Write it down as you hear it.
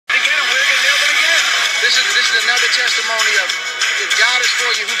this is another testimony of if God is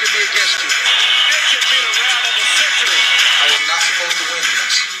for you, who can be against you? This could be the round of the century. I was not supposed to win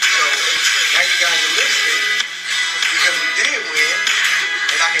this. So now you guys are listening because we did win,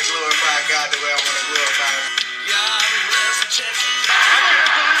 and I can glorify God the way I want to glorify Him. God bless Texas. I can't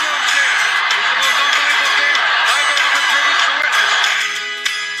believe what I'm seeing. It's the most unbelievable thing I've ever been privileged to witness.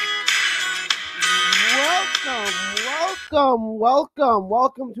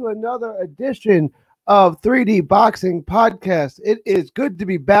 Welcome to another edition of 3D Boxing Podcast. It is good to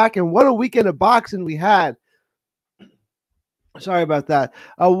be back, and what a weekend of boxing we had. Sorry about that.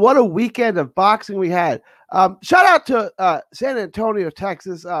 What a weekend of boxing we had. Shout out to San Antonio,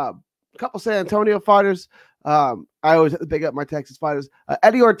 Texas. A couple San Antonio fighters. I always have to big up my Texas fighters.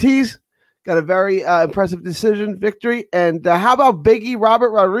 Eddie Ortiz got a very impressive decision victory. And how about Biggie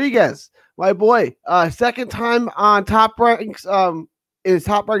Robert Rodriguez, my boy? Second time on Top Ranks, in his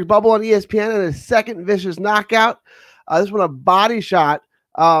Top Ranks bubble on ESPN, and his second vicious knockout. This one a body shot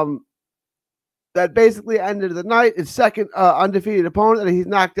that basically ended the night. His second undefeated opponent that he's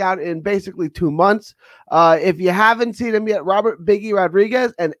knocked out in basically 2 months. If you haven't seen him yet, Robert Biggie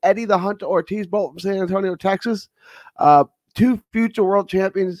Rodriguez and Eddie the Hunter Ortiz, both from San Antonio, Texas. Two future world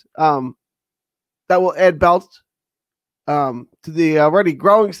champions that will add belts to the already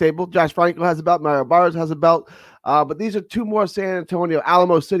growing stable. Josh Franco has a belt. Mario Barros has a belt. But these are two more San Antonio,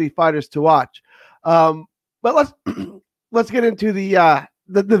 Alamo City fighters to watch. But let's get into the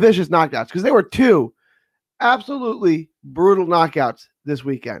vicious knockouts, because there were two absolutely brutal knockouts this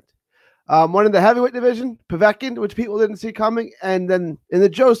weekend. One in the heavyweight division, Povetkin, which people didn't see coming, and then in the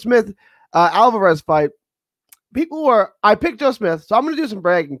Joe Smith Alvarez fight, I picked Joe Smith, so I'm going to do some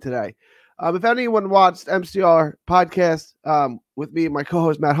bragging today. If anyone watched MCR podcast with me and my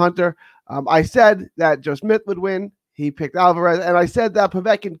co-host Matt Hunter, I said that Joe Smith would win. He picked Alvarez, and I said that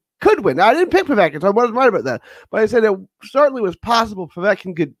Povetkin could win. Now, I didn't pick Povetkin, so I wasn't right about that. But I said it certainly was possible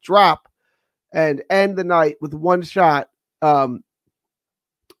Povetkin could drop and end the night with one shot and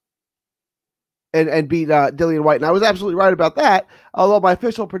beat Dillian White. And I was absolutely right about that, although my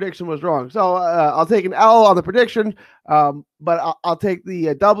official prediction was wrong. So I'll take an L on the prediction, but I'll take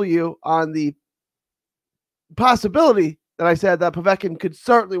the W on the possibility that I said that Povetkin could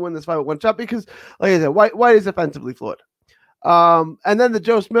certainly win this fight with one shot, because, like I said, White is offensively flawed. And then the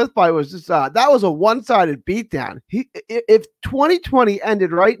Joe Smith fight was just that was a one-sided beatdown. If 2020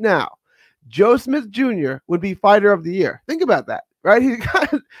 ended right now, Joe Smith Jr. would be fighter of the year. Think about that, right? He's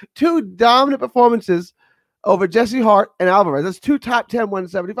got two dominant performances over Jesse Hart and Alvarez. That's two top 10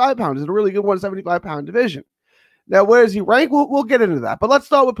 175 pounders in a really good 175-pound division. Now, where does he rank? We'll get into that. But let's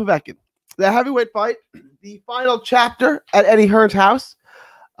start with Povetkin. The heavyweight fight, the final chapter at Eddie Hearn's house.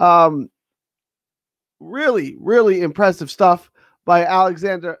 Really, really impressive stuff by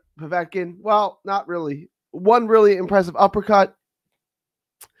Alexander Povetkin. Well, not really. One really impressive uppercut.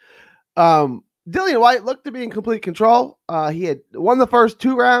 Dillian White looked to be in complete control. He had won the first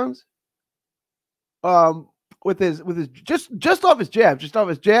 2 rounds with his just off his jab,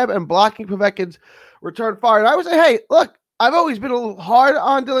 and blocking Povetkin's return fire. And I would say, hey, look, I've always been a little hard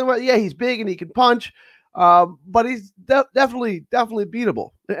on Dillian White. Yeah, he's big and he can punch, but he's definitely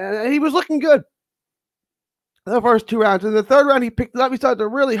beatable. And he was looking good the first 2 rounds. In the third round, he picked it up. He started to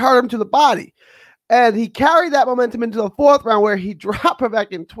really hurt him to the body. And he carried that momentum into the 4th round, where he dropped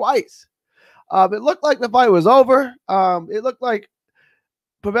Povetkin twice. It looked like the fight was over. It looked like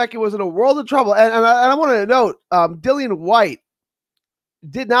Povetkin was in a world of trouble. And I want to note, Dillian White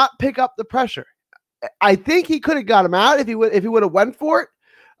did not pick up the pressure. I think he could have got him out if he would have went for it,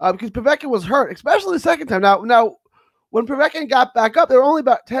 because Povetkin was hurt, especially the second time. Now, when Povetkin got back up, there were only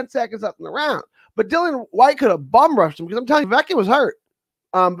about 10 seconds left in the round. But Dillian White could have bum rushed him, because I'm telling you, Povetkin was hurt.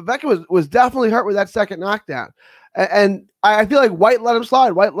 Povetkin was definitely hurt with that second knockdown. And I feel like White let him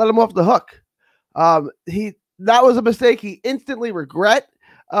slide. White let him off the hook. That was a mistake he instantly regret.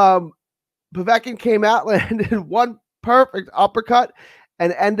 Povetkin came out, landed one perfect uppercut,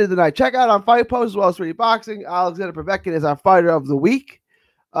 and ended the night. Check out on Fight Post as well as 3D Boxing. Alexander Povetkin is our fighter of the week.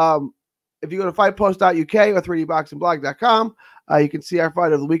 If you go to fightpost.uk or 3dboxingblog.com, you can see our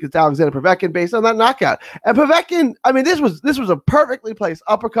fight of the week. It's Alexander Povetkin based on that knockout. And Povetkin, I mean, this was a perfectly placed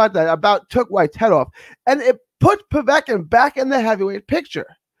uppercut that about took White's head off. And it put Povetkin back in the heavyweight picture.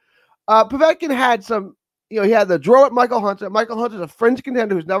 Povetkin had some, he had the draw at Michael Hunter. Michael Hunter's a fringe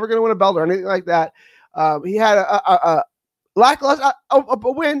contender who's never going to win a belt or anything like that. He had a lackluster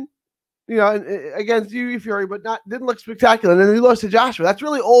a win, against Yuri Fury, but didn't look spectacular. And then he lost to Joshua. That's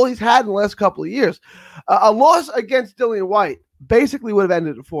really all he's had in the last couple of years. A loss against Dillian White basically would have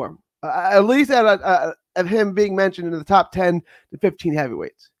ended it for him, at least at him being mentioned in the top 10 to 15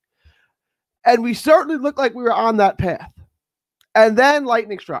 heavyweights. And we certainly looked like we were on that path. And then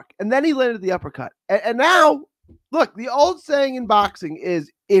lightning struck. And then he landed the uppercut. And now, look, the old saying in boxing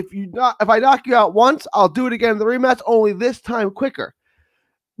is if I knock you out once, I'll do it again in the rematch, only this time quicker.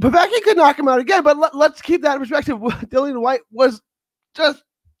 Povetkin could knock him out again, but let's keep that in perspective. Dillian Whyte was just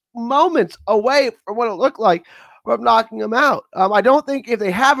moments away from what it looked like from knocking him out. I don't think if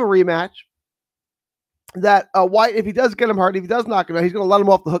they have a rematch that Whyte, if he does get him hurt, if he does knock him out, he's going to let him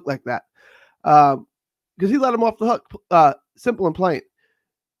off the hook like that. Because he let him off the hook, simple and plain.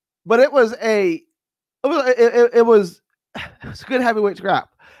 But it was a good heavyweight scrap.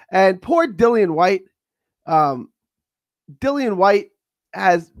 And poor Dillian Whyte. Dillian Whyte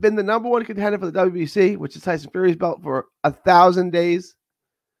has been the number one contender for the WBC, which is Tyson Fury's belt, for 1,000 days.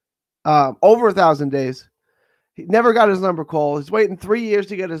 Over 1,000 days. He never got his number called. He's waiting 3 years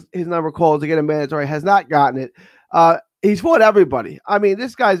to get his number called to get a mandatory. Has not gotten it. He's fought everybody. I mean,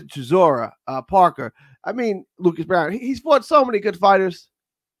 this guy's Chisora, Parker. I mean, Lucas Brown. He's fought so many good fighters.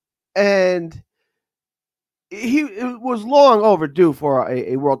 And it was long overdue for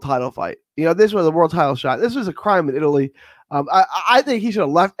a world title fight. You know, this was a world title shot. This was a crime in Italy. I think he should have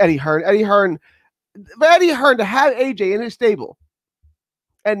left Eddie Hearn. Eddie Hearn to have AJ in his stable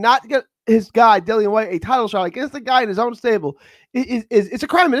and not get his guy, Dillian Whyte, a title shot against the guy in his own stable it's a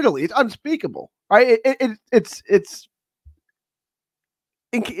crime in Italy. It's unspeakable, right? It's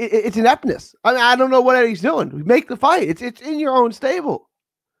ineptness. I mean, I don't know what Eddie's doing. Make the fight. It's in your own stable.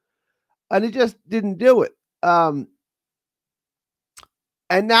 And he just didn't do it. And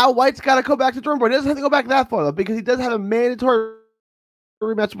now White's got to go back to drawing board. He doesn't have to go back that far, though, because he does have a mandatory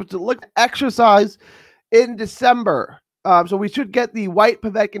rematch, which will look exercise in December. So we should get the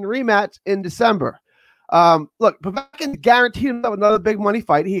Whyte-Povetkin rematch in December. Look, Povetkin guaranteed himself another big money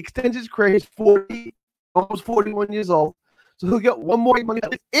fight. He extends his career. He's almost 41 years old. So he'll get one more money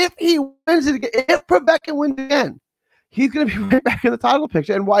fight. If he wins it again, if Povetkin wins again, he's going to be right back in the title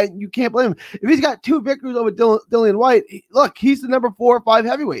picture. And why you can't blame him. If he's got 2 victories over Dillian Whyte, look, he's the number 4 or 5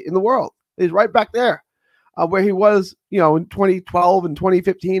 heavyweight in the world. He's right back there where he was, in 2012 and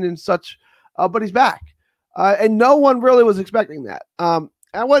 2015 and such. But he's back. And no one really was expecting that. And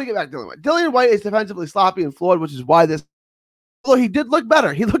I want to get back to Dillian Whyte. Dillian Whyte is defensively sloppy and flawed, which is why although he did look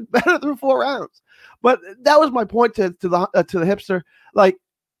better. He looked better through 4 rounds. But that was my point to the hipster. Like,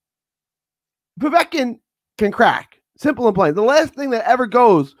 Povetkin can crack. Simple and plain. The last thing that ever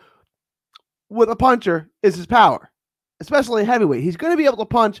goes with a puncher is his power, especially heavyweight. He's going to be able to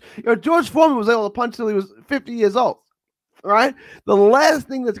punch. George Foreman was able to punch until he was 50 years old. All right. The last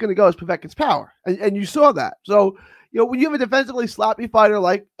thing that's going to go is Povetkin's power. And you saw that. So, when you have a defensively sloppy fighter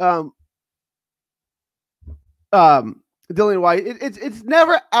like Dillian Whyte, it's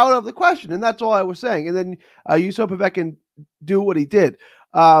never out of the question. And that's all I was saying. And then you saw Povetkin do what he did.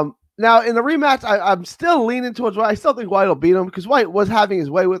 Now, in the rematch, I'm still leaning towards Whyte. I still think Whyte will beat him because Whyte was having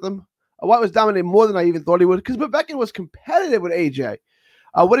his way with him. Whyte was dominating more than I even thought he would because Povetkin was competitive with AJ,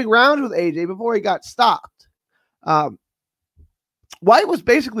 winning rounds with AJ before he got stopped. Whyte was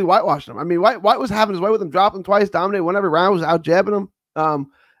basically whitewashing him. I mean, Whyte was having his way with him, dropping him twice, dominating one every round, was out jabbing him.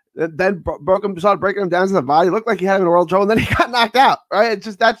 Then started breaking him down to the body. Looked like he had him in world trouble, and then he got knocked out. Right?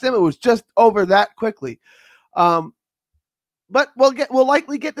 That's him. It was just over that quickly. But we'll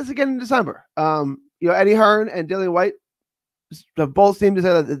likely get this again in December. Eddie Hearn and Dillian Whyte both seem to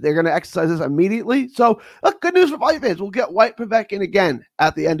say that they're going to exercise this immediately. So, look, good news for fight fans. We'll get Whyte-Povetkin again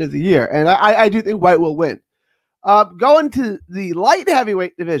at the end of the year, and I do think Whyte will win. Going to the light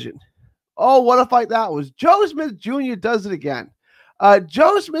heavyweight division. Oh, what a fight that was! Joe Smith Jr. does it again.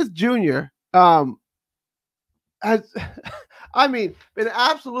 Joe Smith Jr. Has, been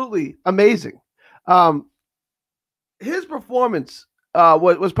absolutely amazing. His performance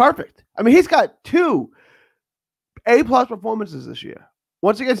was perfect. I mean, he's got 2 A+ performances this year.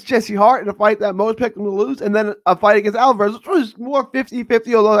 Once against Jesse Hart in a fight that most picked him to lose, and then a fight against Alvarez, which was more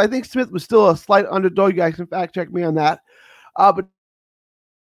 50-50, although I think Smith was still a slight underdog. You guys can fact check me on that. But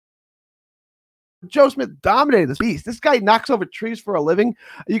Joe Smith dominated this beast. This guy knocks over trees for a living.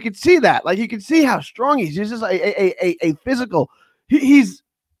 You can see that. Like, you can see how strong he is. He's just a physical. He's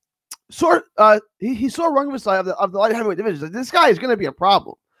sort rung beside of the light heavyweight division. Like, this guy is going to be a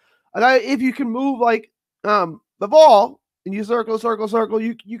problem. And if you can move like the ball and you circle,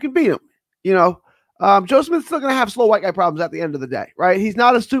 you can beat him. Joe Smith's still going to have slow white guy problems at the end of the day, right? He's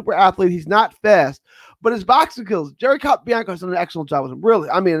not a super athlete. He's not fast, but his boxing skills, Jerry Capobianco has done an excellent job with him. Really,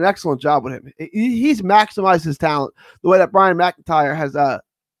 an excellent job with him. He's maximized his talent the way that Brian McIntyre has,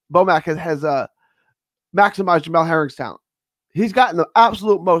 Bomac has maximized Jamel Herring's talent. He's gotten the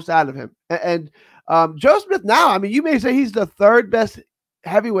absolute most out of him. And Joe Smith now, you may say he's the 3rd best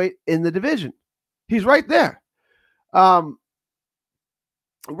heavyweight in the division. He's right there.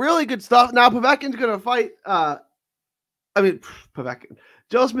 Really good stuff. Now Povetkin's going to fight. Povetkin.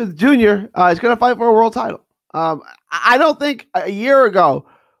 Joe Smith Jr. Is going to fight for a world title. I don't think a year ago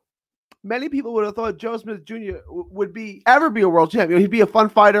many people would have thought Joe Smith Jr. would ever be a world champion. He'd be a fun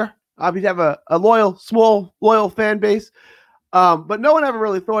fighter. He'd have a small, loyal fan base. But no one ever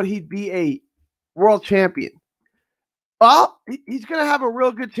really thought he'd be a world champion. Well, he's going to have a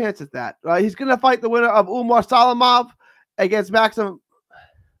real good chance at that. He's going to fight the winner of Umar Salamov against Maxim.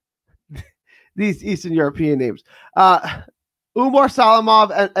 These Eastern European names. Umar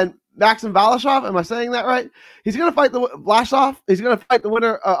Salamov and Maxim Valashov. Am I saying that right? He's going to fight Vlasov. He's going to fight the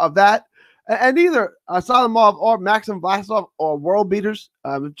winner of that. And either Salamov or Maxim Vlasov are world beaters.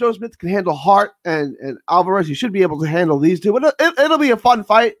 If Joe Smith can handle Hart and Alvarez, he should be able to handle these two. But it'll be a fun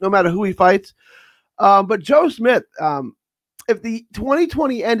fight no matter who he fights. But Joe Smith, if the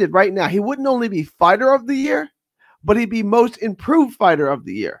 2020 ended right now, he wouldn't only be fighter of the year, but he'd be most improved fighter of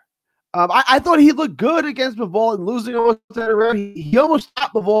the year. I thought he looked good against Bivol and losing almost every round. He almost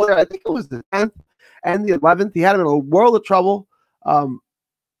stopped Bivol there. I think it was the 10th and the 11th. He had him in a world of trouble.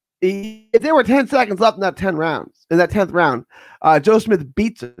 If there were 10 seconds left in that 10th round, Joe Smith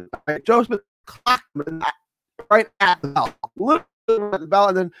beats him. Right? Joe Smith clocked him right at the bell. Literally at the bell.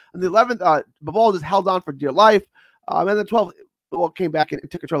 And then on the 11th, Bivol just held on for dear life. And then 12th, Bivol came back and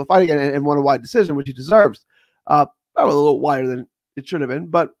took control of the fight again and won a wide decision, which he deserves. Probably a little wider than it should have been.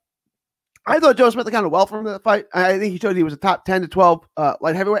 But I thought Joe Smith accounted well for him in the fight. I think he showed he was a top 10 to 12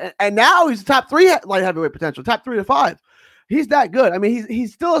 light heavyweight. And now he's a top 3 light heavyweight potential, top 3 to 5. He's that good. I mean,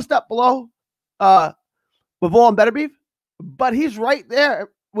 he's still a step below Bivol and Beterbiev, but he's right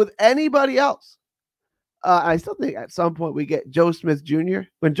there with anybody else. I still think at some point we get Joe Smith Jr.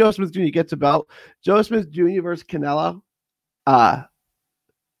 When Joe Smith Jr. gets a belt, Joe Smith Jr. versus Canelo on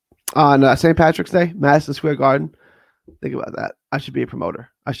St. Patrick's Day, Madison Square Garden. Think about that. I should be a promoter.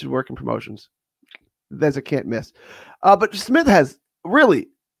 I should work in promotions. There's a can't miss. But Smith has really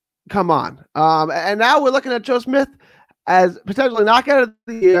come on. And now we're looking at Joe Smith as potentially knockout of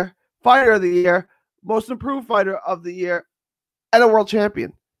the year, fighter of the year, most improved fighter of the year, and a world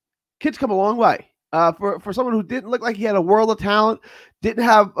champion. Kid's come a long way. For someone who didn't look like he had a world of talent, didn't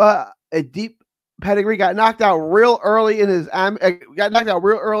have a deep pedigree, got knocked out real early in his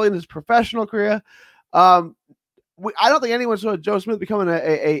professional career. I don't think anyone saw Joe Smith becoming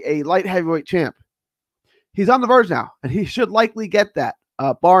a light heavyweight champ. He's on the verge now, and he should likely get that,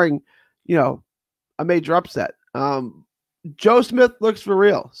 barring a major upset. Joe Smith looks for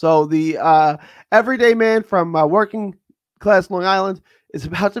real. So the everyday man from working class Long Island is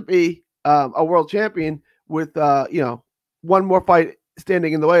about to be a world champion with one more fight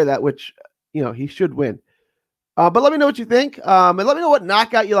standing in the way of that, which he should win. But let me know what you think, and let me know what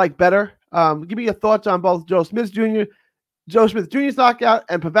knockout you like better. Give me your thoughts on both Joe Smith Jr.'s knockout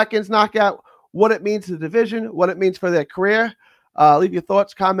and Povetkin's knockout, what it means to the division, what it means for their career. Leave your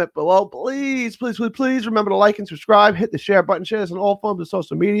thoughts, comment below. Please remember to like and subscribe. Hit the share button. Share this on all forms of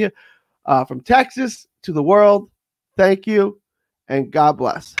social media. From Texas to the world, thank you, and God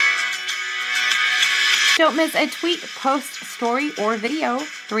bless. Don't miss a tweet, post, story, or video.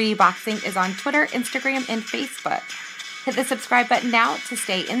 3D Boxing is on Twitter, Instagram, and Facebook. Hit the subscribe button now to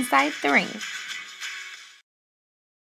stay inside the ring.